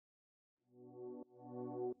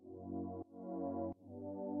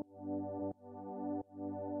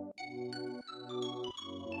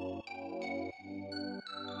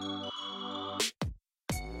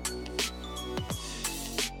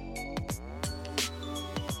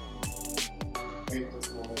Hey,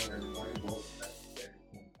 what's going on, everybody? Welcome back to the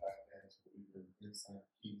Everything Podcast, where we bring insight,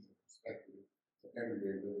 keys, and perspective to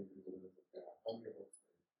everyday living through the Word of God. I'm your host,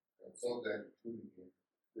 Ray. I'm so glad you're tuning in.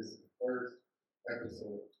 This is the first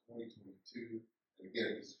episode of 2022. And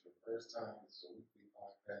again, if this is your first time, this is a weekly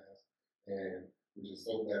podcast. And we're just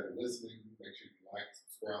so glad you're listening. Make sure you like,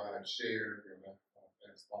 subscribe, share. If you're on Apple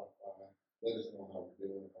Podcasts, Spotify, let us know how we're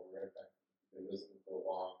doing. I'll be right back. You've been listening for a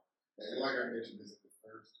while. And like I mentioned, this is the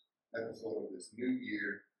first episode of this new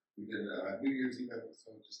year. We did a New Year's Eve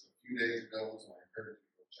episode just a few days ago, so I encourage you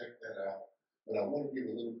to go check that out. But I want to give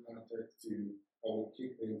a little context to how we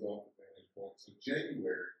kick things off with Vantage Point. So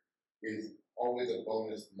January is always a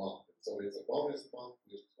bonus month. So it's a bonus month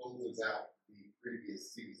which closes out the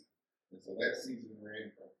previous season. And so that season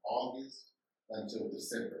ran from August until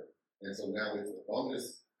December. And so now it's the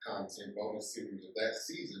bonus content, bonus series of that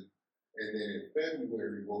season. And then in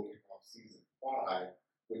February, we'll kick off season 5,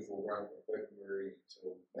 which will run from February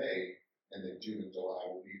until May, and then June and July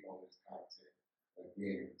will be bonus content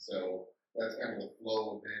again. So that's kind of the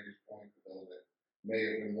flow of Vantage Point for those that may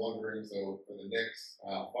have been wondering. So for the next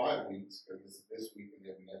 5 weeks, because this is this week, and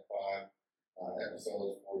then we have 5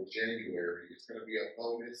 episodes for January, it's going to be a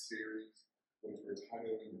bonus series, which we're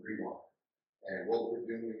titling Rewind. And what we're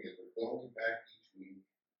doing is we're going back each week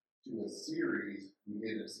to a series we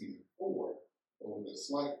did in season 4, but with a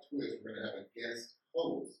slight twist. We're going to have a guest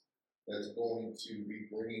host that's going to be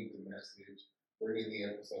bringing the message, bringing the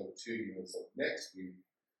episode to you. And so next week,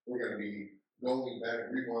 we're going to be going back,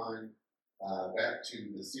 rewind back to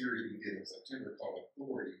the series we did in September called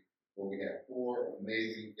Authority, where we had 4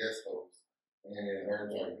 amazing guest hosts,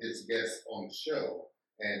 guests on the show,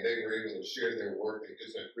 and they were able to share their work. They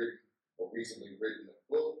just had written or recently written a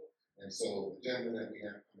book. And so the gentleman that we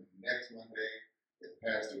have coming next Monday is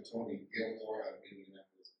Pastor Tony Gilmore out of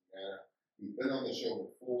Indianapolis, Indiana. He's been on the show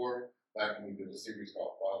before, back when we did a series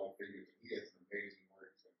called Father Figures, and he has an amazing work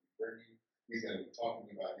he's going to be bringing. He's going to be talking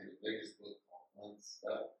about his latest book called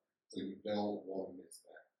Unstuck, so you don't want to miss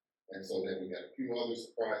that. And so then we got a few other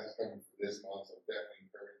surprises coming for this month, so definitely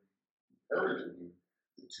encouraging you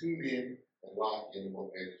to tune in and lock in what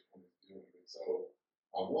Vantage Point is doing. And so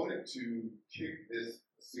I wanted to kick this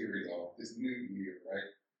series off, this new year, right?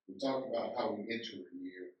 We talked about how we enter a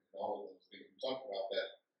year and all of those things. We talked about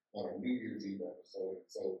that on our New Year's Eve episode.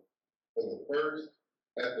 And so for the first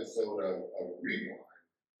episode of Rewind,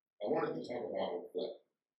 I wanted to talk about reflection.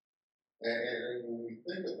 And when we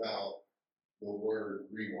think about the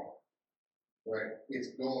word rewind, right,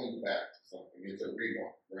 it's going back to something. It's a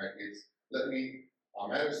rewind, right?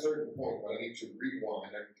 I'm at a certain point where I need to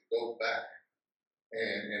rewind. I need to go back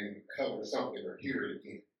and cover something or hear it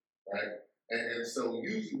again, right? And so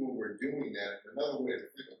usually when we're doing that, another way to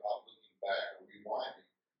think about looking back or rewinding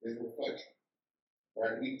is reflection,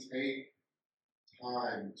 right? We take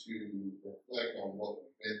time to reflect on what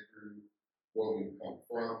we've been through, where we've come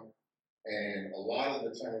from, and a lot of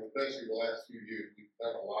the time, especially the last few years, we've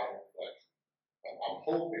done a lot of reflection. I'm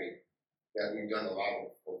hoping that we've done a lot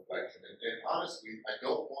of reflection. And honestly, I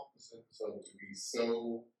don't want this episode to be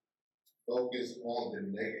so focused on the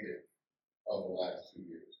negative of the last 2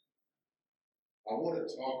 years. I want to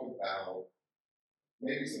talk about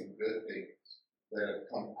maybe some good things that have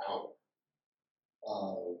come out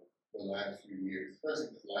of the last few years,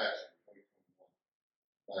 especially this last year,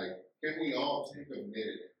 2021. Like, can we all take a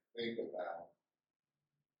minute and think about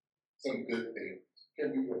some good things?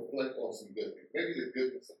 Can we reflect on some good things? Maybe the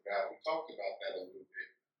goodness of God. We talked about that a little bit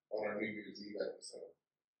on our New Year's Eve episode.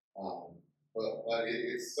 But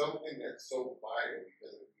it's something that's so vital,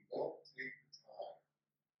 because if we don't take the time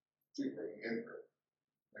to remember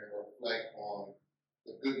and reflect on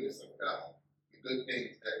the goodness of God, the good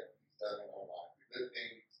things that He's done in our life, the good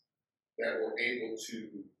things that we're able to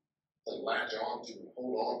latch on to and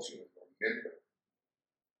hold on to and remember,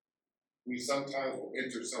 we sometimes will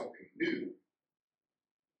enter something new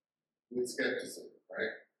with skepticism,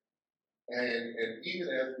 right? And even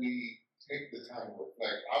as we take the time to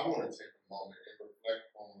reflect, I want to take a moment and reflect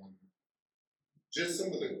on just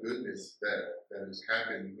some of the goodness that has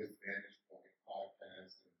happened with Vantage Point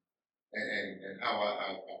podcast, and how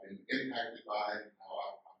I've been impacted by it, and how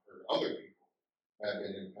I've heard other people have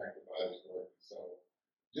been impacted by this work. So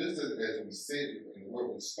just as we sit in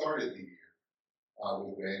where we started the year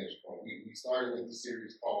with Vantage Point, we started with the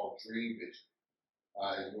series called Dream Vision,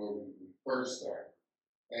 is where we first started.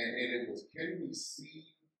 And it was, can we see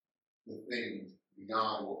the things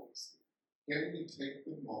beyond what we see? Can we take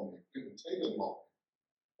a moment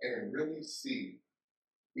and really see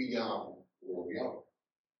beyond where we are?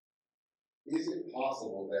 Is it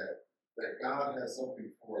possible that God has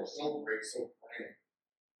something for us so great, so grand,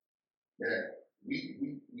 that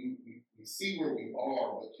we see where we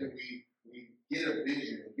are, but can we get a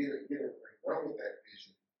vision and run with that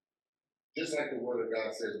vision? Just like the Word of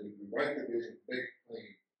God says, we write the vision, make it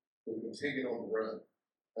plain, so we can take it on the run,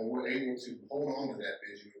 and we're able to hold on to that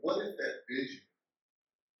vision. What if that vision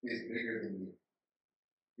is bigger than you?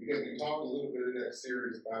 Because we talked a little bit in that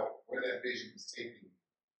series about where that vision is taking you.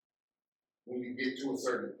 When you get to a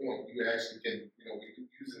certain point, you actually can, we can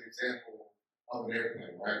use an example of an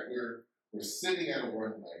airplane, right? We're sitting at a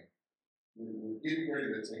runway. We're getting ready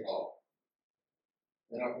to take off.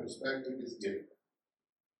 And our perspective is different.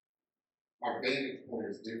 Our vantage point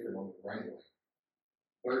is different on the runway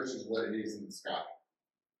versus what it is in the sky.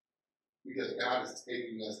 Because God is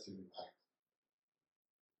taking us to the light.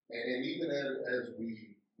 And even as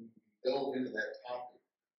we delve into that topic,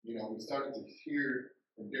 we started to hear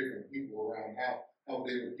from different people around how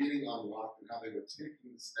they were getting unlocked and how they were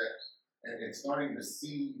taking the steps and starting to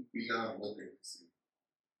see beyond what they could see.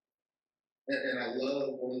 And I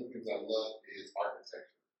love, one of the things I love is architecture.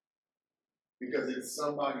 Because it's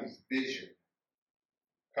somebody's vision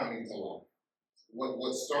coming to life.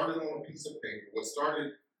 What started on a piece of paper, what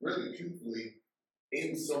started really truthfully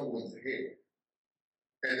in someone's head,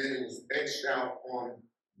 and then it was etched out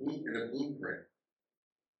in a blueprint.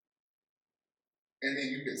 And then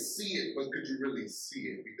you could see it, but could you really see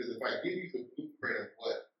it? Because if I give you the blueprint of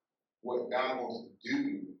what God wants to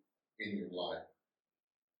do in your life,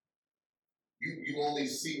 you only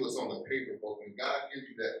see what's on the paper, but when God gives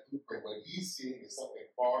you that blueprint, what He's seeing is something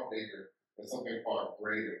far bigger and something far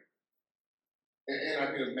greater. And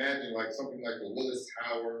I can imagine like something like the Willis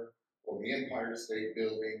Tower or the Empire State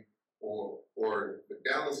Building or the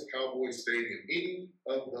Dallas Cowboys Stadium, any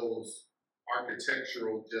of those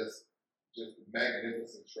architectural just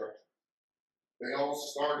magnificent structures. They all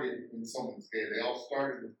started in someone's head. They all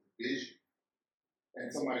started with the vision,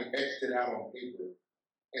 and somebody etched it out on paper.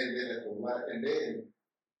 And then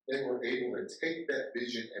they were able to take that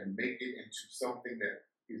vision and make it into something that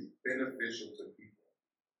is beneficial to people.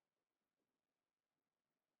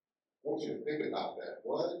 I want you to think about that.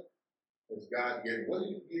 What has God given? What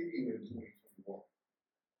did He give you in 2021?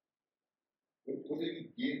 What did He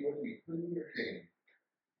give? What did He put in your hand?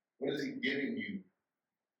 What is He giving you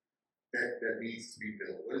that needs to be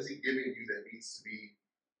built? What is He giving you that needs to be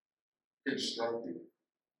constructed?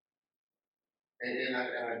 And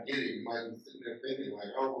I get it. You might be sitting there thinking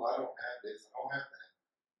like, oh, well, I don't have this. I don't have that.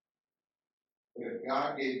 But if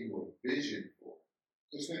God gave you a vision for it,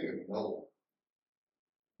 just think of Noah.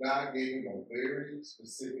 God gave him a very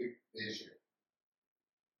specific vision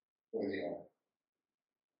for the ark.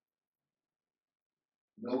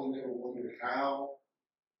 Noah never wondered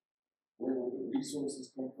where would the resources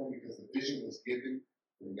come from, because the vision was given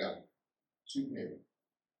from God to him.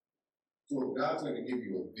 So if God's going to give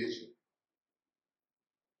you a vision,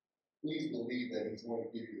 please believe that He's going to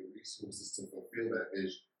give you the resources to fulfill that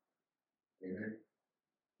vision. Amen.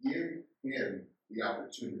 Give Him the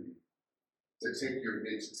opportunity to take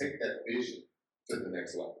that vision to the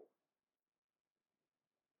next level.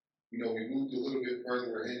 We moved a little bit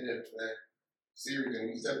further ahead after that series, and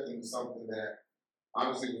we stepped into something that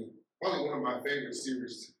honestly was probably one of my favorite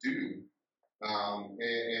series to do.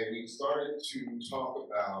 And we started to talk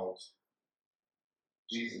about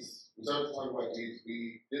Jesus. We started to talk about Jesus.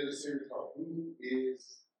 We did a series called Who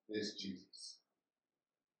is This Jesus?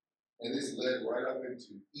 And this led right up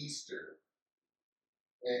into Easter.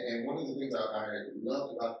 And one of the things I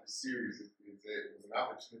loved about this series is that it was an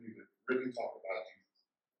opportunity to really talk about Jesus.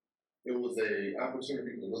 It was an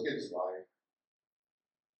opportunity to look at His life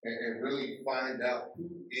and really find out who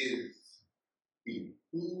is He?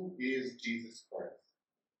 Who is Jesus Christ?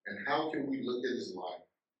 And how can we look at His life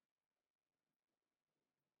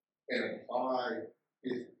and apply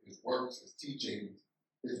His works, His teachings,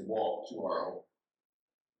 His walk to our own?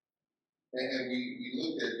 And we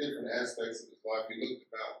looked at different aspects of His life. We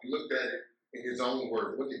looked at it in His own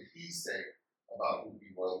words. What did He say about who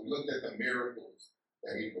He was? We looked at the miracles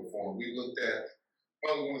that He performed. We looked at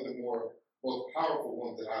probably one of the most powerful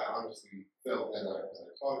ones that I honestly felt that as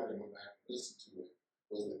I taught it and went back and listened to it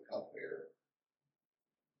was the cupbearer.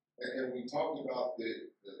 And we talked about the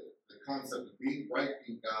concept of being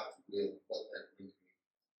God's will, what that really means.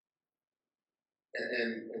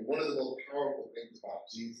 And one of the most powerful things about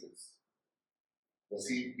Jesus was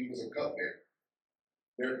he was a cupbearer.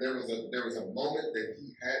 There was a moment that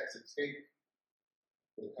He had to take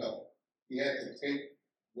the cup. He had to take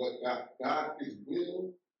what His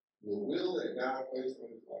will, the will that God placed on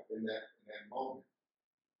His life in that moment.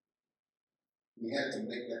 He had to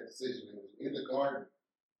make that decision. It was in the garden.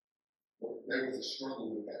 There was a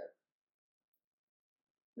struggle with that.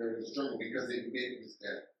 There was a struggle because it meant his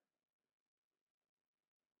death.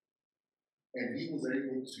 And he was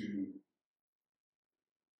able to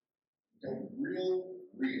become real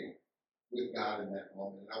with God in that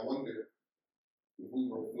moment. And I wonder if we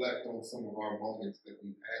reflect on some of our moments that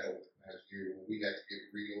we've had over the past year when we had to get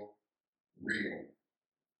real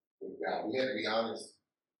with God. We had to be honest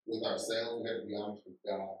with ourselves. We had to be honest with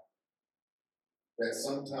God. That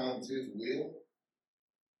sometimes his will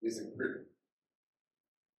isn't pretty.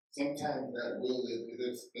 Sometimes that will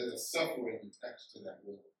there's a suffering attached to that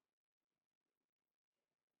will.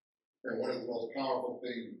 And one of the most powerful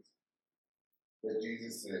things that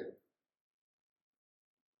Jesus said,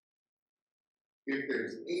 if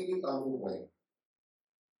there's any other way,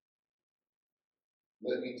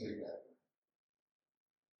 let me take that way.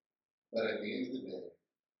 But at the end of the day,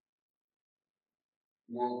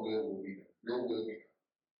 your will be done. Your will be done.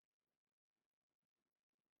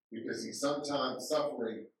 Because see, sometimes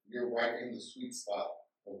suffering, you're right in the sweet spot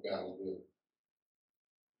of God's will.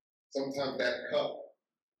 Sometimes that cup,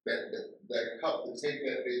 that cup to take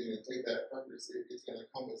that vision and take that purpose, it's going to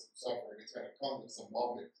come with some suffering. It's going to come with some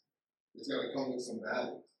moments. It's going to come with some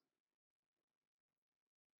valleys.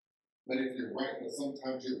 But if you're right, but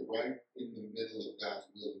sometimes you're right in the middle of God's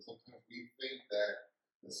will. And sometimes we think that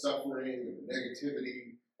the suffering and the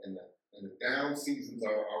negativity and the down seasons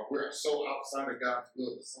are we're so outside of God's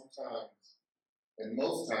will that sometimes, and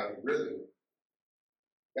most times really,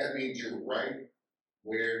 that means you're right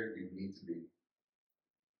where you need to be.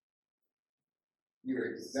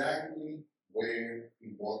 You're exactly where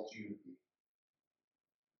he wants you to be.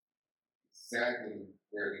 Exactly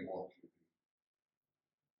where he wants you to be.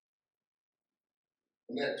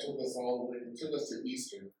 And that took us all the way, it took us to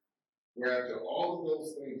Easter, where after all of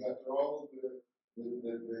those things, after all of the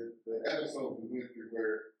episodes we went through,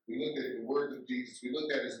 where we looked at the words of Jesus, we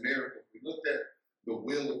looked at his miracles, we looked at the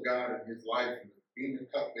will of God in his life, and being the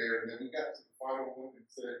cupbearer, and then we got to the final one and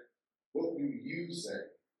said, what do you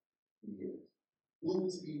say he is? Who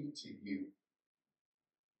is he to you?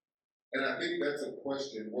 And I think that's a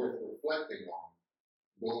question worth reflecting on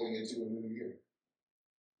going into a new year.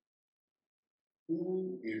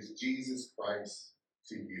 Who is Jesus Christ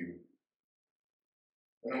to you?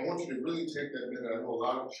 And I want you to really take that minute. I know a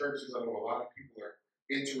lot of churches, I know a lot of people are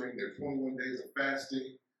entering their 21 days of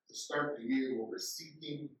fasting to start the year where we're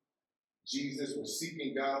seeking Jesus, we're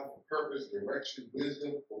seeking God for purpose, direction,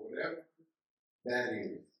 wisdom, for whatever that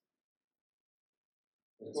is.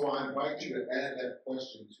 And so I invite you to add that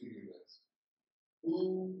question to your list.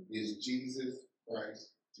 Who is Jesus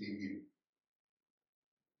Christ to you?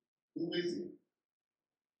 Who is he?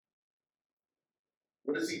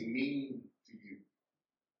 What does he mean to you?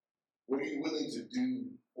 What are you willing to do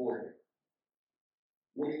for him?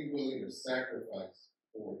 What are you willing to sacrifice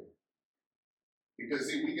for him? Because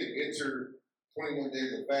see, we can enter 21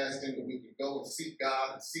 days of fasting and we can go and seek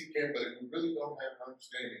God and seek him, but if we really don't have an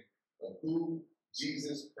understanding of who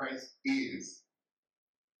Jesus Christ is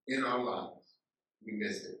in our lives, we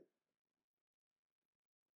missed it.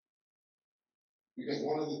 Because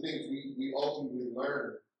one of the things we ultimately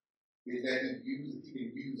learn is that he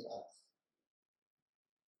can use us.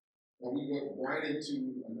 And we went right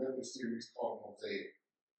into another series called Mosaic.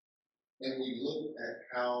 And we looked at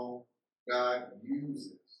how God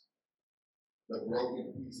uses the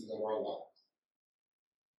broken pieces of our lives.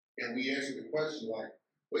 And we answered the question like,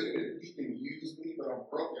 wait a minute, he can use me, but I'm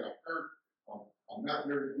broken, I'm hurt, I'm not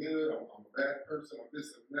very good, I'm a bad person, I'm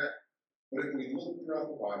this and that. But if we look throughout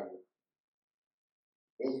the Bible,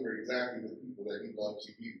 those are exactly the people that he loves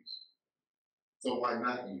to use. So why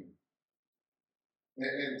not you?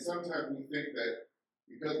 And sometimes we think that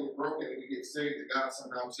because we're broken and we get saved, that God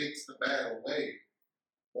somehow takes the bad away.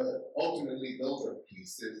 But ultimately, those are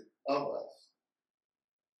pieces of us.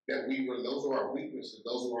 Those are our weaknesses,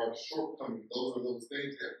 those are our shortcomings, those are those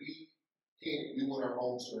things that we can't do in our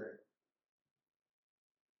own strength.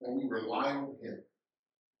 And we rely on him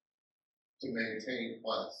to maintain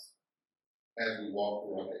us as we walk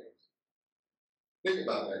through our days. Think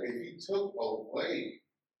about that. If he took away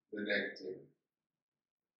the negativity,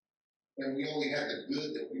 and we only had the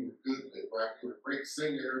good that we were good with, right? We were a great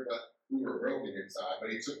singer, but we were broken inside,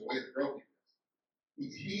 but he took away the brokenness. He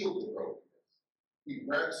healed the brokenness. He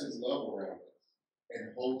wraps his love around us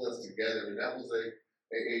and holds us together. And that was a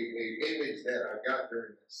image that I got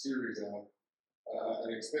during that series of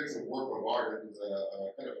an expensive work of art. It was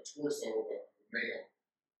a kind of a torso of a male.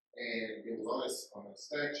 And it was on a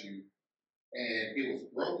statue, and it was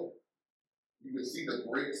broken. You could see the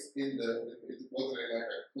breaks in it wasn't like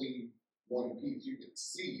a clean one piece. You could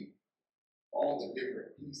see all the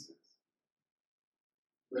different pieces.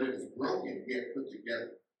 but it was broken yet put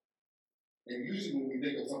together. And usually when we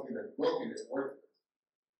think of something that's broken, it's worthless.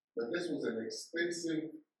 But this was an expensive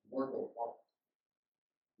work of art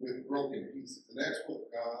with broken pieces. And that's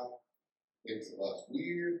what God thinks of us.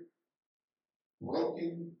 We're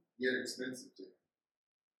broken yet expensive to Him.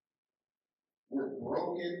 We're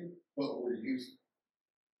broken, but we're useful.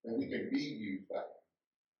 And we can be used by Him.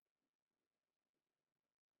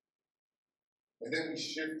 And then we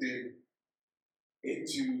shifted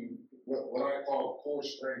into what I call core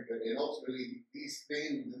strength. And ultimately, these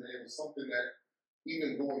things, and it was something that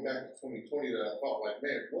even going back to 2020 that I thought, like,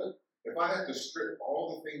 man, what if I had to strip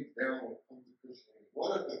all the things down when it comes to Christianity?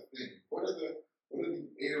 What are the things? What are the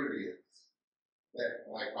areas that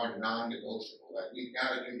like are non-negotiable? Like we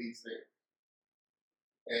gotta do these things.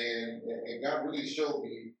 And God really showed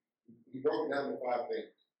me. He broke it down to 5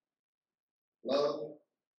 things: love,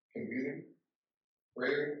 community,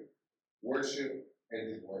 prayer, worship, and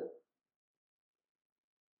His word.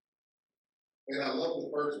 And I love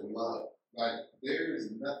the first one, love. Like there is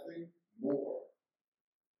nothing more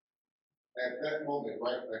at that moment,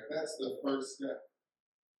 right? Like that's the first step.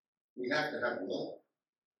 We have to have love.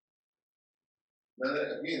 Now,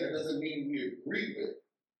 that doesn't mean we agree with it.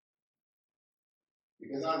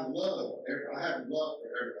 Because I have love for everybody.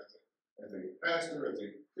 As a pastor, as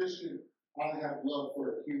a Christian, I have love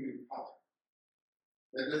for humankind.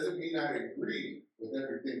 That doesn't mean I agree with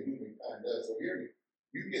everything humankind does. So hear me.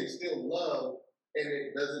 You can still love, and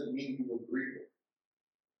it doesn't mean you agree with it.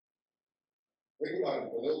 Think about it.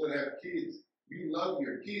 For those that have kids, you love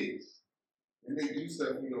your kids, and they do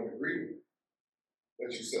stuff you don't agree with,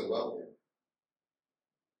 but you still love them.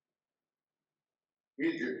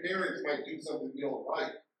 Your parents might do something you don't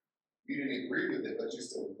like. You didn't agree with it, but you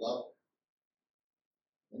still love them.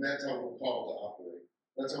 And that's how we're called to operate.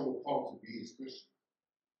 That's how we're called to be as Christians.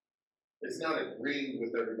 It's not agreeing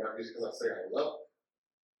with everybody just because I say I love them.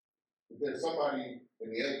 If there's somebody in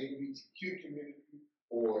the LGBTQ community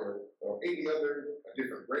or any other, a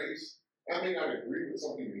different race, I may not agree with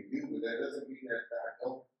something they do, but that doesn't mean that I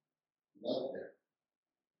don't love them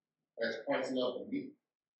as Christ loved me.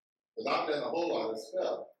 Because I've done a whole lot of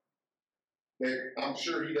stuff that I'm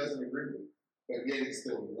sure He doesn't agree with, but yet He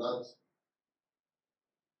still loves me.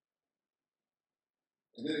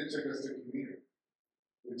 And then it took us to community,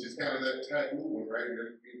 which is kind of that taboo one, right?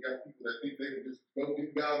 And you've got people that think they can just go do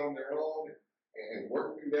God on their own and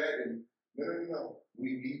work through that. And no.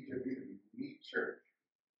 We need community. We need church.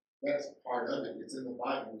 That's part of it. It's in the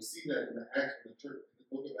Bible. We see that in the Acts of the church. In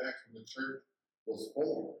the book of Acts, when the church was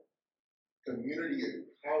formed. Community is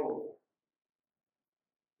powerful.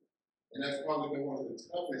 And that's probably been one of the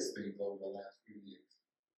toughest things over the last few years,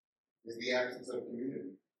 is the absence of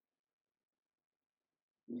community.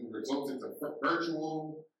 We resulted to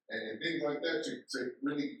virtual and things like that to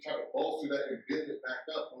really try to bolster that and build it back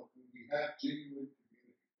up. When we have genuine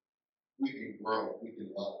community, we can grow, we can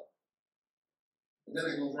love. And then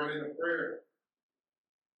it goes right into prayer.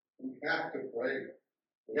 We have to pray.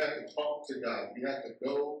 We have to talk to God. We have to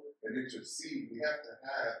go and intercede. We have to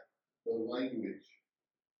have the language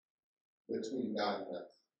between God and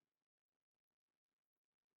us.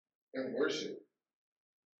 And worship.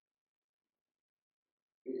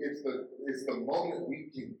 It's the moment we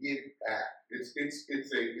can give back. It's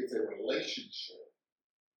a relationship.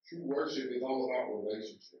 True worship is all about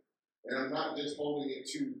relationship. And I'm not just holding it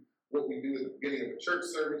to what we do at the beginning of a church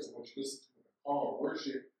service or what you listen to in the car.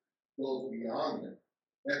 Worship goes beyond that.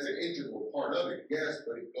 That's an integral part of it, yes,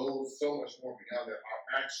 but it goes so much more beyond that.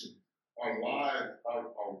 Our actions, our lives, our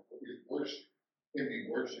worship can be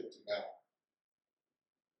worship to God.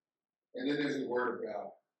 And then there's the Word of God.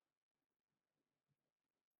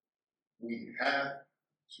 We have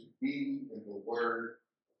to be in the Word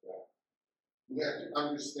of God. We have to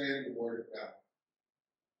understand the Word of God.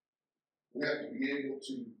 We have to be able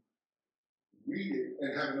to read it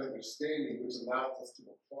and have an understanding which allows us to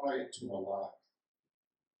apply it to our lives.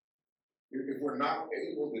 If we're not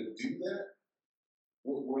able to do that,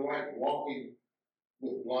 we're like walking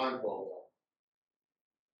with blindfolds on.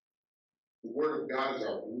 The Word of God is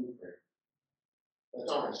our blueprint. That's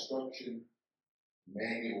our instruction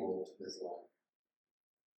manual to this life.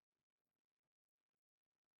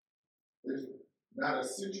 There's not a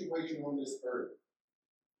situation on this earth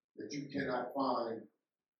that you cannot find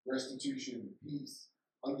restitution, peace,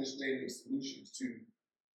 understanding solutions to,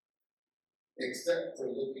 except for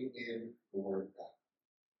looking in the Word of God.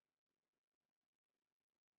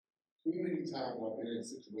 Too many times I've been in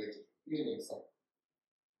situations feeling something,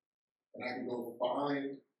 and I can go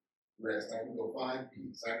find rest, I can go find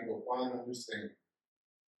peace, I can go find understanding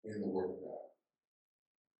in the Word of God.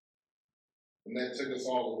 And that took us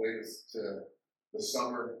all the way to the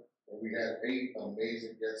summer, where we had 8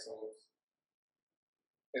 amazing guest hosts.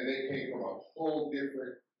 And they came from a whole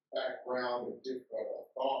different background and different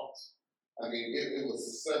thoughts. I mean, it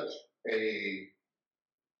was such a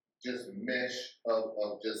just mesh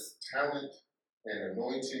of just talent and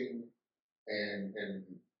anointing and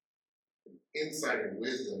insight and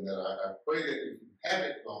wisdom that I pray that if you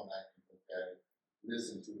haven't gone back and looked at it,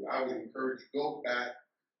 listen to it. I would encourage you, go back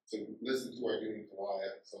to listen to our June July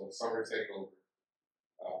episode, Summer Takeover,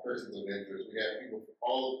 Persons of Interest. We had people from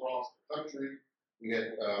all across the country. We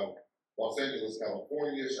had Los Angeles,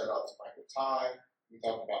 California. Shout out to Michael Ty. We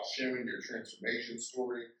talked about sharing your transformation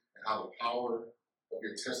story and how the power of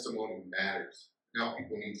your testimony matters. Now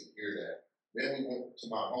people need to hear that. Then we went to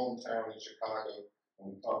my hometown in Chicago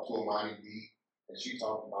and we talked to Amani D, and she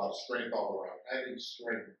talked about strength all around, having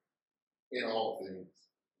strength in all things.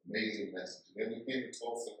 Amazing message. And then we came to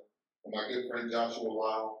Tulsa, and my good friend Joshua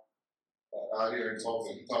Lyle out here in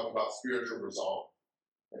Tulsa, he talked about spiritual resolve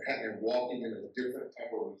and walking in a different type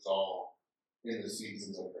of resolve in the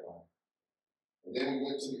seasons of your life. And then we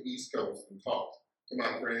went to the East Coast and talked to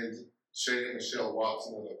my friends Shay and Michelle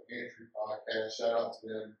Watson of the Pantry Podcast. Shout out to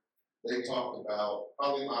them. They talked about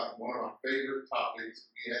probably one of my favorite topics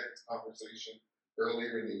we had this conversation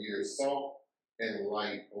earlier in the year: salt and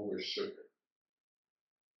light over sugar.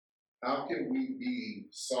 How can we be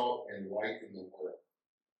salt and light in the world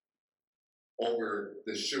over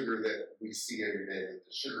the sugar that we see every day,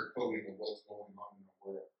 the sugar coating of what's going on in the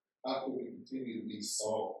world? How can we continue to be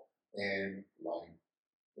salt and light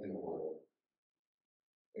in the world?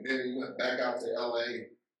 And then we went back out to LA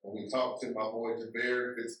and we talked to my boy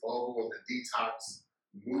Javier Fitzbogle of the Detox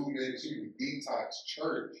Movement, the Detox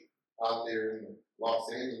Church out there in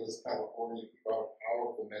Los Angeles, California. He brought a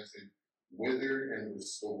powerful message: wither and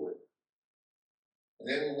restore. And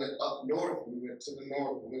then we went up north. We went to the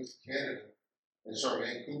north. We went to Canada. And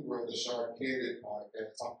Charmaine Cooper of the Sharp Candid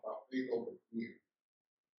Podcast talked about faith over fear.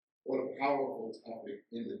 What a powerful topic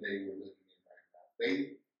in the day we're living in right now.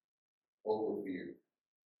 Faith over fear.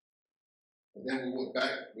 And then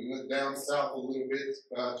we went down south a little bit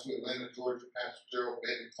to Atlanta, Georgia. Pastor Gerald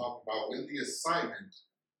Benton talked about when the assignment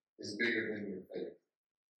is bigger than your faith.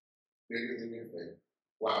 Bigger than your faith.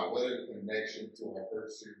 Wow, what a connection to our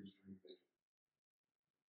first series, Dream Vision.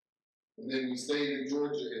 And then we stayed in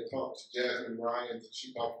Georgia and talked to Jasmine Ryans, and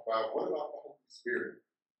she talked about what about the Holy Spirit?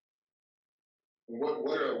 And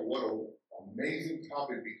what a amazing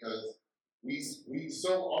topic, because we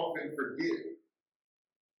so often forget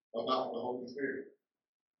about the Holy Spirit.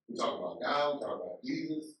 We talk about God, we talk about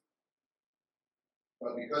Jesus,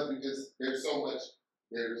 but because there's so much,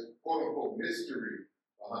 there's quote unquote mystery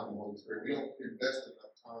behind the Holy Spirit, we don't invest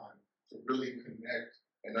enough time to really connect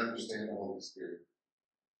and understand the Holy Spirit.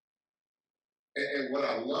 And what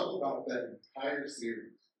I love about that entire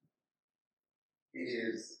series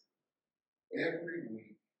is every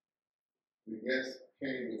week the guests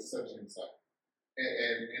came with such insight.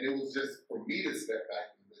 And it was just for me to step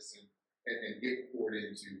back and listen and get poured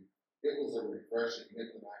into. It was a refreshing.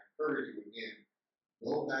 And I encourage you again,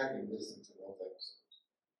 go back and listen to those episodes.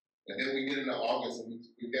 And then we get into August and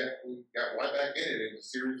we got right back in it, and the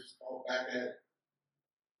series was called Back at It.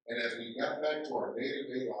 And as we got back to our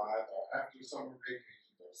day-to-day lives, our after-summer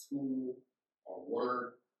vacations, our school, our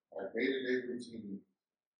work, our day-to-day routine,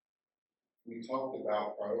 we talked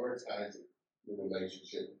about prioritizing the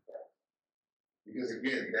relationship with Christ. Because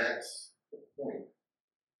again, that's the point.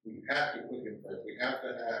 We have to put him first. We have to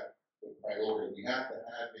have the priority. We have to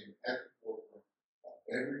have him at the forefront of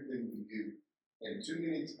everything we do. And too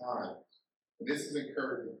many times, and this is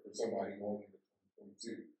encouragement for somebody going into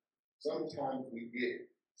 2022, sometimes we get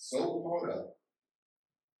so caught up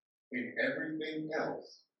in everything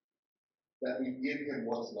else that we give him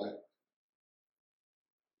what's left.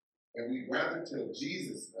 And we'd rather tell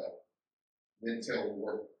Jesus no than tell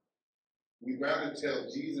work. We'd rather tell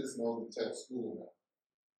Jesus no than tell school no.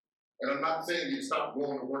 And I'm not saying you stop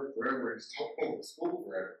going to work forever and stop going to school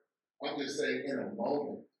forever. I'm just saying in a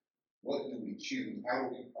moment, what do we choose? How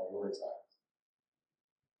do we prioritize?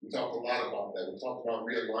 We talked a lot about that. We talked about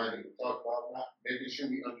realigning. We talked about not making sure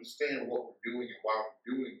we understand what we're doing and why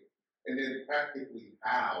we're doing it. And then practically,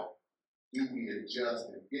 how do we adjust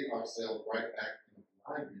and get ourselves right back in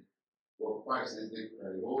alignment where Christ is the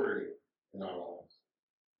priority in our lives?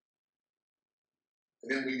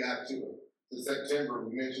 And then we got to September.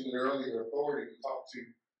 We mentioned it earlier, authority. We talked to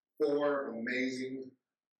 4 amazing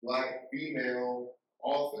Black female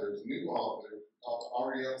authors, new authors. We talked to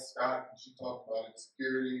Arielle Scott, and she talked about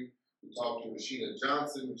insecurity. We talked to Rashida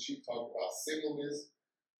Johnson, and she talked about singleness.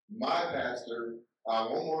 My pastor,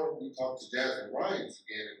 One more, we talked to Jasmine Ryans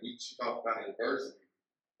again, and she talked about adversity.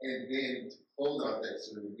 And then to close out that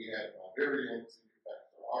series, we had my very own senior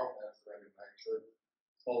pastor, our pastor at the Night Church,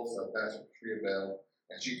 host Pastor Patria Bell,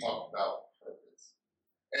 and she talked about purpose.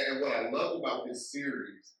 And what I love about this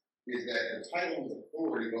series is that the title is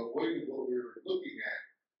authority, but what we're looking at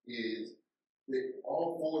is that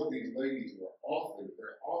all four of these ladies were authors.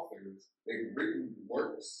 They're authors. They've written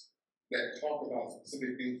works that talk about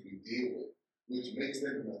specific things we deal with, which makes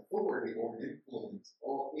them an authority or an influence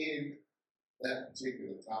or in that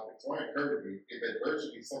particular topic. So I encourage you, if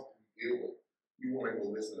adversity is something you deal with, you want to go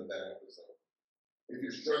listen to that episode. If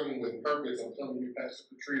you're struggling with purpose, I'm telling you, Pastor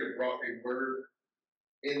Patria brought a word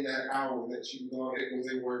in that hour that she was on. It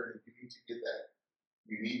was a word, and you need to get that.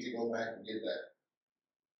 You need to go back and get that.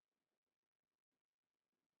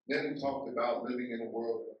 Then we talked about living in a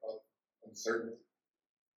world of uncertainty.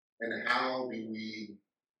 And how do we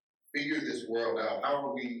figure this world out? How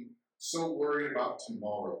are we so worried about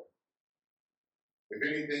tomorrow? If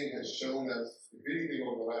anything has shown us, if anything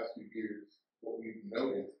over the last few years, what we've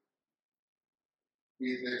noticed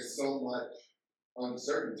is there's so much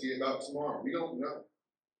uncertainty about tomorrow. We don't know.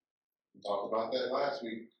 We talked about that last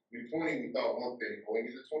week. In 2020, we thought one thing. Going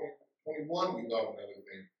into 2021, we thought another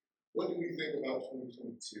thing. What do we think about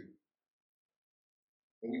 2022?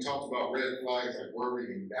 When we talked about red flags like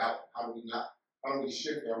worry and doubt, how do we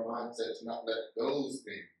shift our mindset to not let those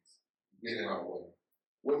things get in our way?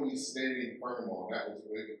 What are we standing firm on? That was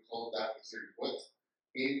the way we closed out the series. What's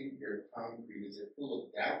in your concrete? Is it full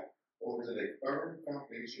of doubt, or is it a firm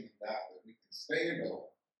foundation of doubt that we can stand on,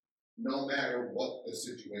 no matter what the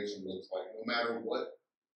situation looks like, no matter what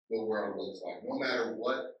the world looks like, no matter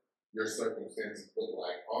what your circumstances look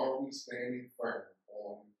like? Are we standing firm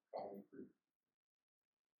on concrete?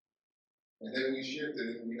 And then we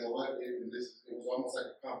shifted, and you know what? It was almost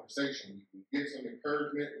like a conversation. We get some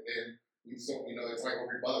encouragement, and then it's like a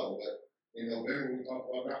rebuttal. But in November, we talked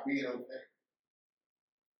about not being okay.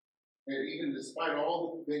 And even despite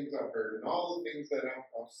all the things I've heard and all the things that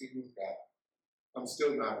I've seen with God, I'm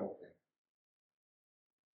still not okay.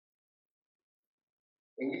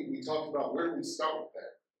 And we talked about where do we start with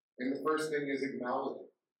that. And the first thing is acknowledging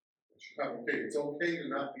that you're not okay. It's okay to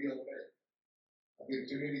not be okay. I think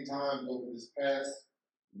too many times over this past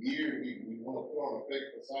year, we want to put on a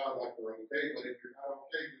fake facade like we're okay, but if you're not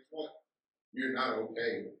okay, guess what? You're not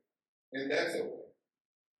okay. And that's okay.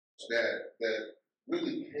 That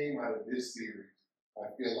really came out of this series.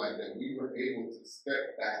 I feel like that we were able to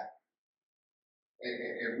step back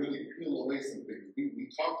and really peel away some things.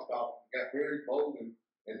 We talked about, we got very bold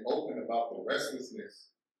and open about the restlessness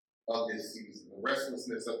of this season, the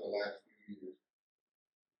restlessness of the last few years.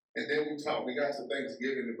 And then we got to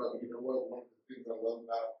Thanksgiving, but you know what? One of the things I love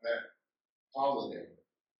about that holiday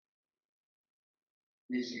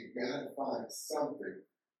is you gotta find something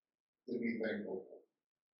to be thankful for.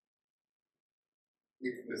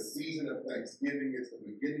 It's the season of Thanksgiving, it's the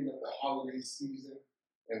beginning of the holiday season,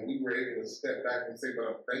 and we were able to step back and say, but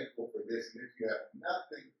I'm thankful for this. And if you have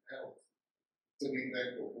nothing else to be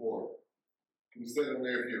thankful for, you sit on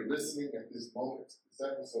there, if you're listening at this moment to this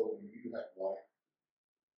episode, and you have life.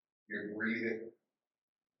 You're breathing.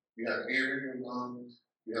 You have air in your lungs.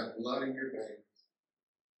 You have blood in your veins.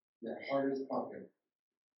 Your heart is pumping.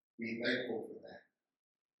 Be thankful for that.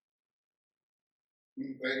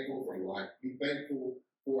 Be thankful for life. Be thankful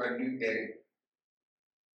for a new day.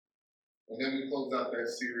 And then we close out that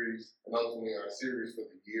series, and ultimately our series for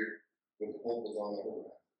the year, with Hope Was on the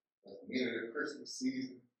Horizon. At the end of the Christmas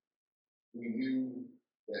season, we knew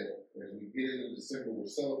that as we get into December, we're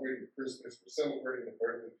celebrating Christmas, we're celebrating the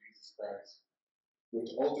birth of Jesus Christ,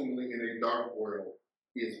 which ultimately in a dark world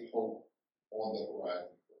is hope on the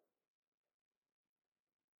horizon.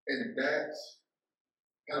 And that's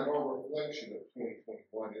kind of our reflection of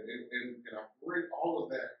 2021. And I bring all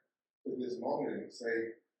of that to this moment and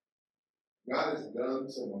say, God has done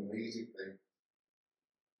some amazing things.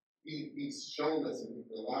 He's shown us and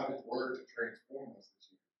allowed His Word to transform us this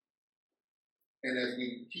year. And as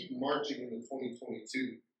we keep marching into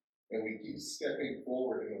 2022 and we keep stepping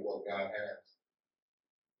forward into what God has,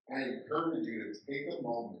 I encourage you to take a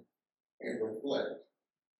moment and reflect.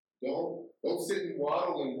 Don't sit and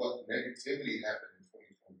waddle in what negativity happened in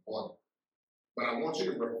 2021. But I want you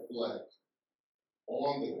to reflect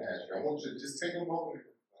on the past year. I want you to just take a moment and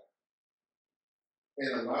reflect.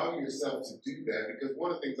 And allow yourself to do that, because one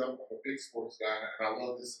of the things, I'm a big sports guy, and I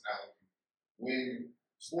love this analogy. When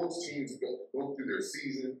sports teams go through their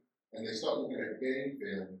season and they start looking at game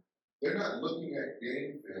film, they're not looking at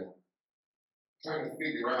game film trying to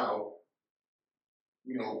figure out,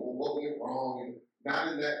 what went wrong, and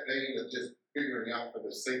not in that vein of just figuring out for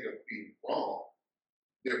the sake of being wrong.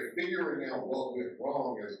 They're figuring out what went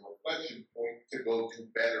wrong as a reflection point to go do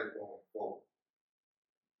better going forward.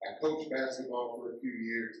 I coached basketball for a few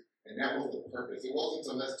years, and that was the purpose. It wasn't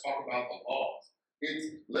to let's talk about the laws.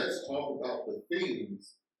 It's let's talk about the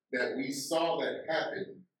things that we saw that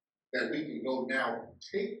happen that we can go now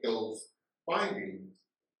take those findings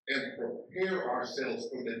and prepare ourselves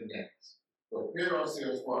for the next. Prepare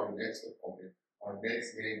ourselves for our next opponent, our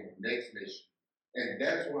next game, our next mission. And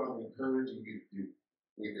that's what I'm encouraging you to do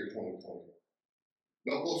with your 2021.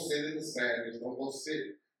 Don't go sit in the sadness. Don't go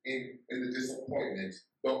sit in the disappointment.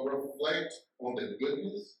 But reflect on the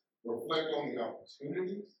goodness, reflect on the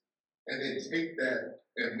opportunities, and then take that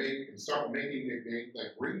and start making it big.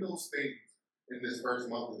 Like bring those things in this first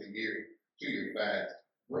month of the year to your fast.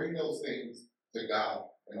 Bring those things to God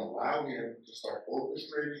and allow Him to start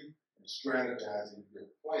orchestrating and strategizing your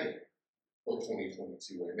plan for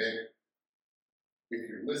 2022. Amen. If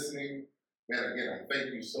you're listening, man, again, I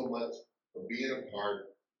thank you so much for being a part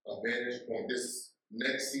of Vantage Point. This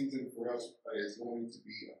next season for us is going to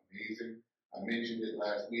be amazing. I mentioned it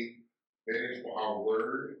last week. Vantage Point, our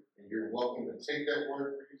word, and you're welcome to take that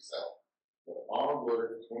word for yourself. But our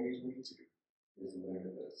word for 2022 is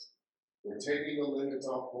limitless. We're taking the limits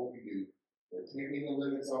off what we do. We're taking the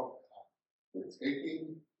limits off the top. We're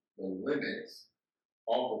taking the limits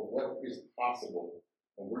off of what is possible.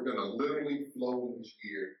 And we're going to literally flow in this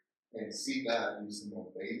year and see God do some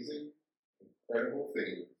amazing, incredible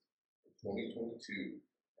things in 2022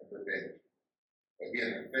 and for Vantage.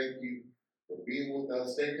 Again, I thank you for being with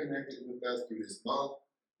us. Stay connected with us through this month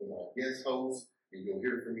with our guest host, and you'll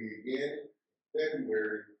hear from me again in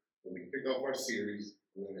February when we kick off our series,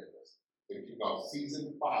 Limitless. We kick off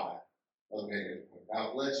season 5 of Vantage Point.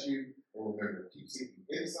 God bless you, and remember, keep seeking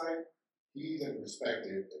insight, keys, and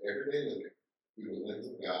perspective to everyday living through the lens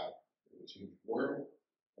of God, in the world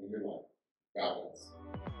and your life. God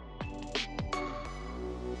bless.